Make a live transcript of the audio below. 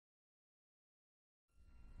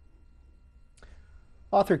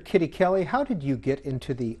Author Kitty Kelley, how did you get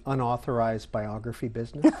into the unauthorized biography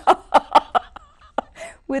business?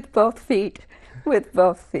 With both feet, with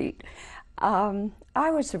both feet. I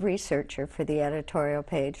was a researcher for the editorial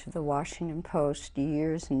page of the Washington Post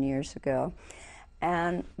years and years ago.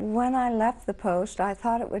 And when I left the Post, I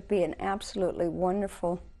thought it would be an absolutely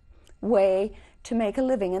wonderful way to make a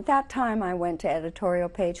living. At that time, I went to editorial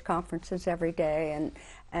page conferences every day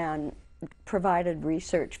and provided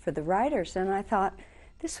research for the writers. And I thought,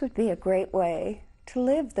 this would be a great way to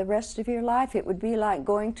live the rest of your life. It would be like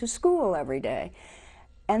going to school every day.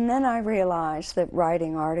 And then I realized that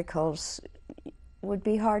writing articles would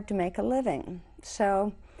be hard to make a living.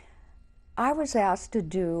 So I was asked to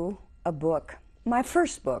do a book. My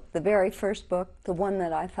first book, the very first book, the one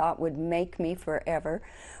that I thought would make me forever,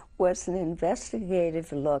 was an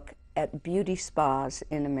investigative look at beauty spas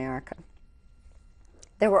in America.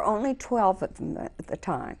 There were only 12 of them at the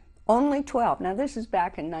time. Only 12. Now this is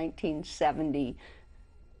back in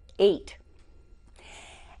 1978.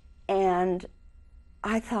 And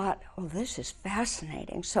I thought, oh, this is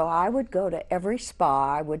fascinating. So I would go to every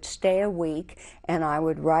spa, I would stay a week, and I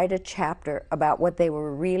would write a chapter about what they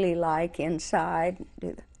were really like inside.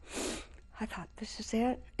 I thought, this is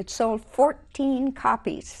it. It sold 14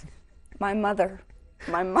 copies. My mother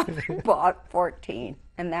bought 14,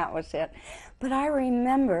 and that was it. But I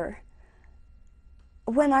remember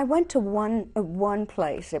when I went to one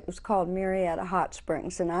place, it was called Murrieta Hot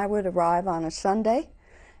Springs, and I would arrive on a Sunday,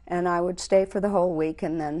 and I would stay for the whole week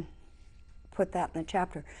and then put that in the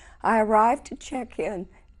chapter. I arrived to check in,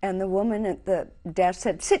 and the woman at the desk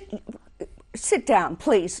said, sit down,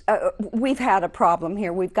 please. We've had a problem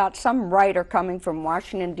here. We've got some writer coming from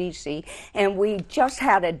Washington, D.C., and we just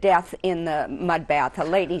had a death in the mud bath. A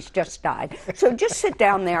lady's just died. So just sit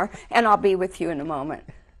down there, and I'll be with you in a moment.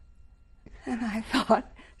 And I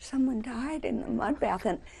thought, someone died in the mud bath.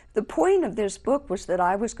 And the point of this book was that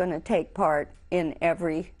I was going to take part in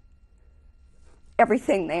everything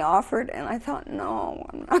they offered. And I thought, no,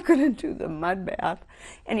 I'm not going to do the mud bath.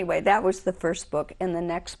 Anyway, that was the first book. And the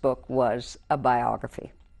next book was a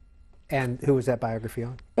biography. And who was that biography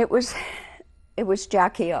on? It was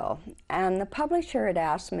Jackie O. And the publisher had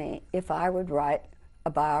asked me if I would write a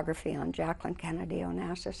biography on Jacqueline Kennedy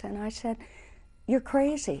Onassis. And I said, you're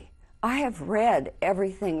crazy. I have read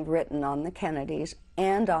everything written on the Kennedys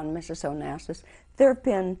and on Mrs. Onassis. There have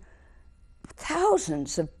been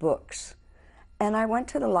thousands of books. And I went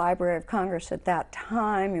to the Library of Congress at that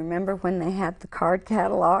time. You remember when they had the card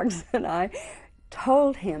catalogs? And I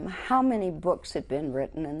told him how many books had been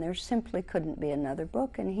written, and there simply couldn't be another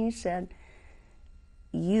book. And he said,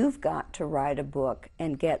 you've got to write a book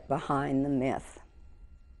and get behind the myth.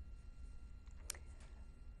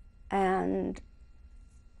 And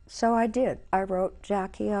so I did. I wrote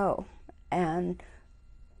Jackie O, and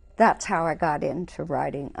that's how I got into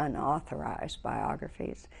writing unauthorized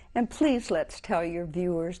biographies. And please let's tell your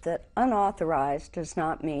viewers that unauthorized does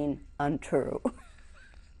not mean untrue.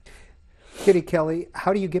 Kitty Kelley,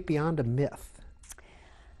 how do you get beyond a myth?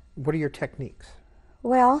 What are your techniques?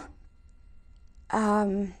 Well,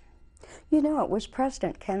 you know, it was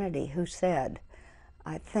President Kennedy who said,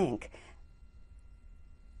 I think,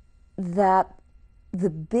 that the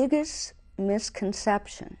biggest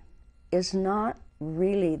misconception is not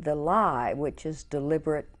really the lie, which is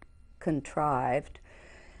deliberate, contrived,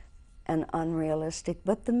 and unrealistic,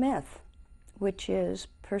 but the myth, which is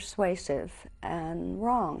persuasive and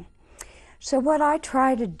wrong. So what I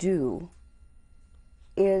try to do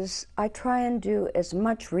is I try and do as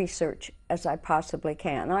much research as I possibly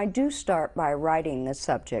can. I do start by writing the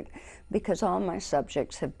subject because all my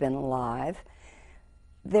subjects have been alive.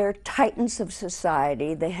 They're titans of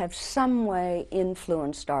society. They have some way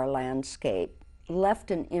influenced our landscape,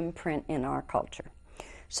 left an imprint in our culture.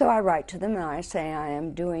 So I write to them and I say, I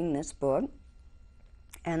am doing this book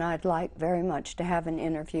and I'd like very much to have an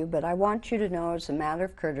interview, but I want you to know as a matter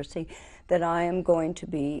of courtesy that I am going to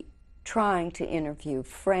be trying to interview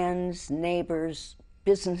friends, neighbors,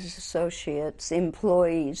 business associates,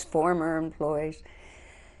 employees, former employees,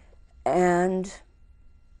 and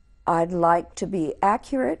I'd like to be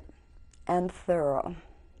accurate and thorough.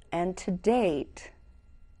 And to date,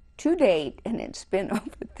 and it's been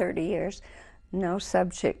over 30 years, no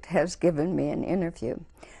subject has given me an interview.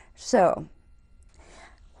 So,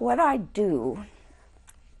 what I do,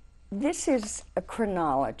 this is a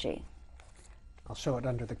chronology. I'll show it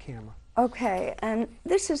under the camera. Okay, and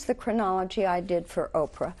this is the chronology I did for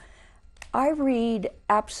Oprah. I read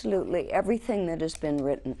absolutely everything that has been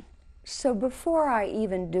written. So before I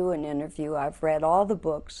even do an interview, I've read all the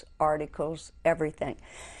books, articles, everything.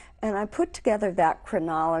 And I put together that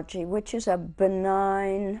chronology, which is a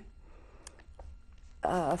benign,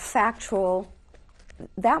 factual.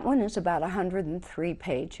 That one is about 103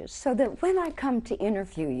 pages, so that when I come to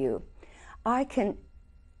interview you, I can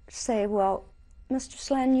say, well, Mr.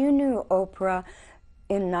 Slan, you knew Oprah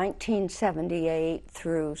in 1978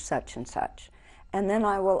 through such and such. And then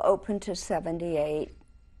I will open to 78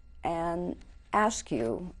 and ask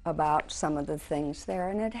you about some of the things there,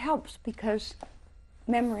 and it helps because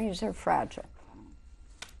memories are fragile.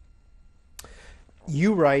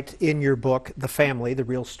 You write in your book, The Family, The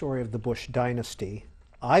Real Story of the Bush Dynasty,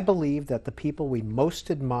 I believe that the people we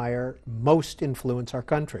most admire most influence our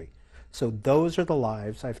country. So those are the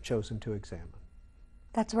lives I've chosen to examine.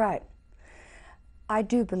 That's right. I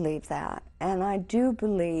do believe that. And I do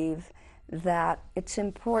believe that it's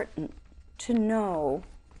important to know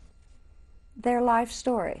their life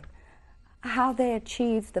story, how they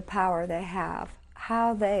achieved the power they have,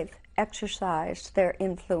 how they've exercised their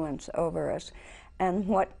influence over us, and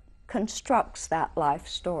what constructs that life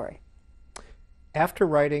story. After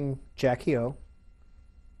writing Jackie O,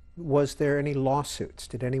 was there any lawsuits?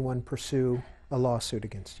 Did anyone pursue a lawsuit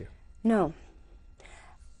against you? No.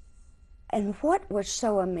 And what was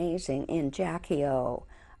so amazing in Jackie O,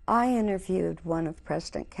 I interviewed one of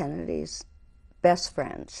President Kennedy's best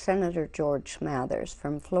friends, Senator George Smathers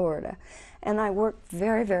from Florida, and I worked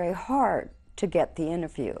very, very hard to get the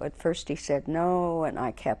interview. At first he said no, and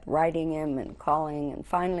I kept writing him and calling, and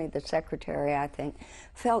finally the secretary, I think,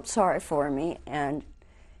 felt sorry for me, and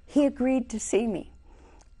he agreed to see me.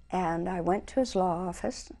 And I went to his law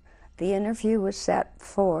office. The interview was set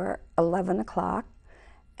for 11 o'clock,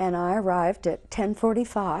 and I arrived at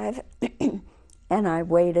 10:45, and I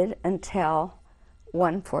waited until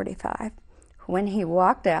 1:45. When he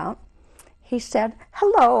walked out, he said,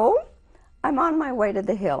 "Hello, I'm on my way to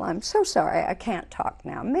the Hill. I'm so sorry I can't talk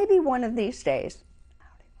now. Maybe one of these days."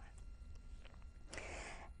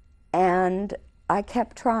 And I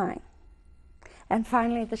kept trying. And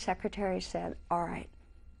finally the secretary said, "All right,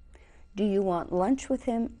 do you want lunch with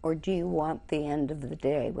him or do you want the end of the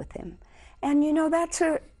day with him?" And you know,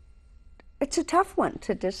 it's a tough one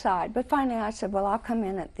to decide. But finally I said, well, I'll come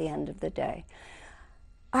in at the end of the day.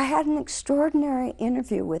 I had an extraordinary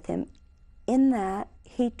interview with him in that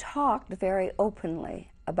he talked very openly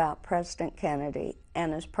about President Kennedy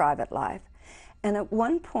and his private life. And at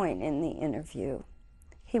one point in the interview,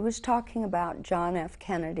 he was talking about John F.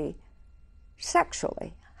 Kennedy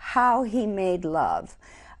sexually, how he made love.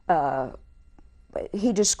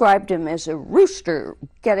 He described him as a rooster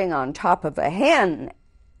getting on top of a hen.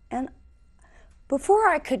 And before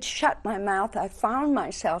I could shut my mouth, I found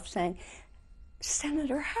myself saying,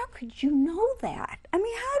 "Senator, how could you know that? I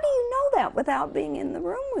mean, how do you know that without being in the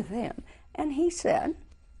room with him?" And he said,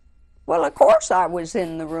 "Well, of course I was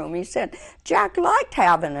in the room." He said, "Jack liked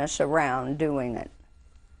having us around doing it."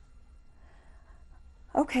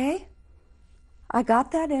 Okay, I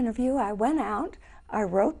got that interview, I went out, I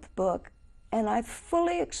wrote the book, and I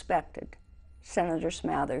fully expected Senator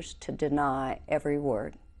Smathers to deny every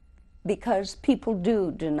word, because people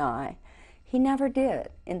do deny. He never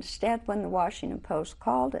did. Instead, when the Washington Post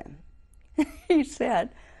called him, he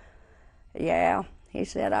said, "Yeah," he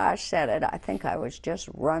said, "I said it. I think I was just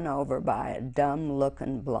run over by a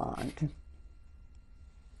dumb-looking blonde."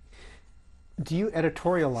 Do you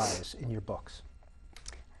editorialize in your books?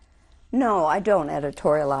 No, I don't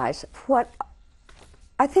editorialize. What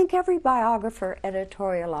I think every biographer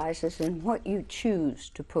editorializes in what you choose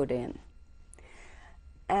to put in.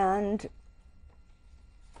 And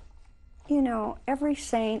you know, every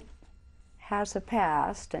saint has a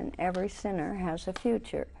past and every sinner has a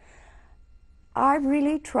future. I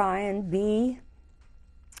really try and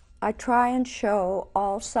show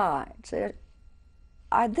all sides.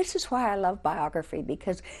 This is why I love biography,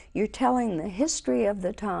 because you're telling the history of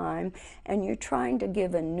the time and you're trying to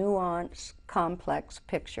give a nuanced, complex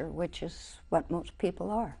picture, which is what most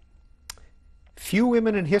people are. Few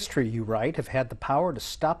women in history, you write, have had the power to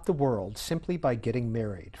stop the world simply by getting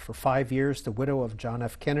married. For 5 years, the widow of John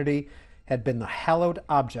F. Kennedy had been the hallowed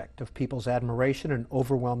object of people's admiration and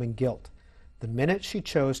overwhelming guilt. The minute she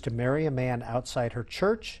chose to marry a man outside her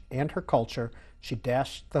church and her culture, she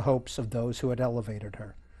dashed the hopes of those who had elevated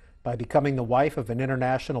her. By becoming the wife of an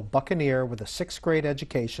international buccaneer with a 6th grade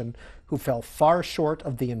education who fell far short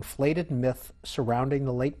of the inflated myth surrounding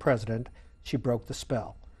the late president, she broke the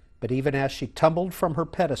spell. But even as she tumbled from her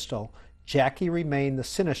pedestal, Jackie remained the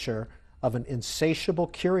cynosure of an insatiable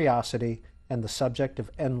curiosity and the subject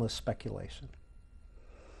of endless speculation.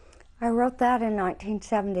 I wrote that in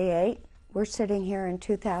 1978. We're sitting here in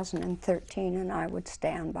 2013, and I would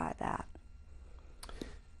stand by that.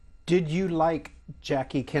 Did you like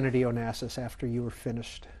Jackie Kennedy Onassis after you were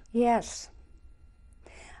finished? Yes,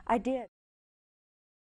 I did.